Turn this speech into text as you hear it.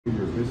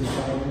business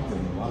filings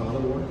and a lot of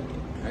other work?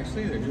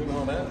 Actually, they're doing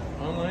all that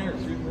online or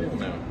through mail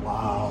now.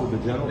 Wow. So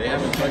the general they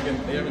haven't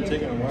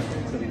taken a watch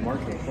since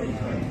March of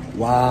 2020.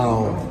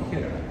 Wow.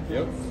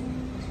 Yep.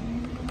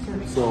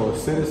 So a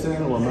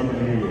citizen or a member of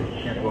the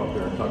media can't go up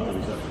there and talk to the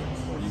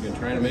receptionist. You can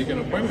try to make an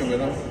appointment with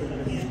them.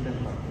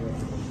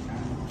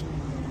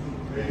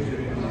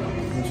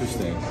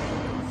 Interesting.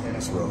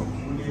 So,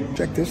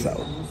 check this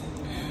out.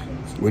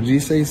 What did he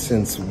say?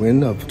 Since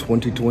when of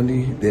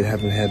 2020, they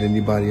haven't had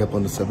anybody up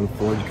on the 7th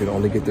floor. You can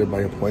only get there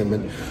by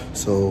appointment.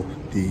 So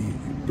the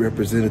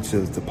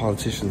representatives, the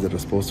politicians that are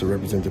supposed to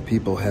represent the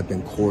people have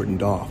been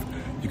cordoned off.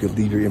 You could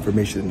leave your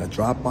information in a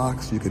drop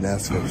box. You can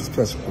ask for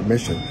special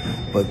permission.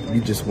 But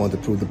we just wanted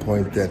to prove the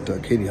point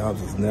that Katie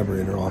Hobbs was never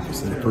in her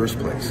office in the first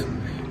place.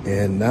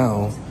 And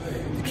now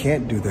you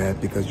can't do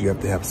that because you have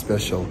to have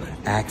special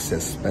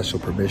access, special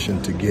permission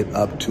to get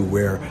up to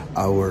where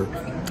our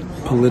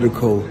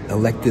political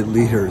elected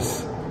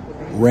leaders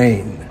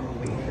reign.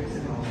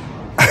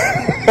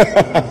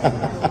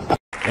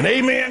 And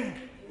amen.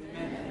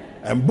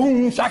 And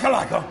boom,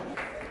 shakalaka.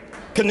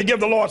 Can you give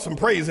the Lord some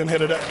praise in here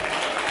today?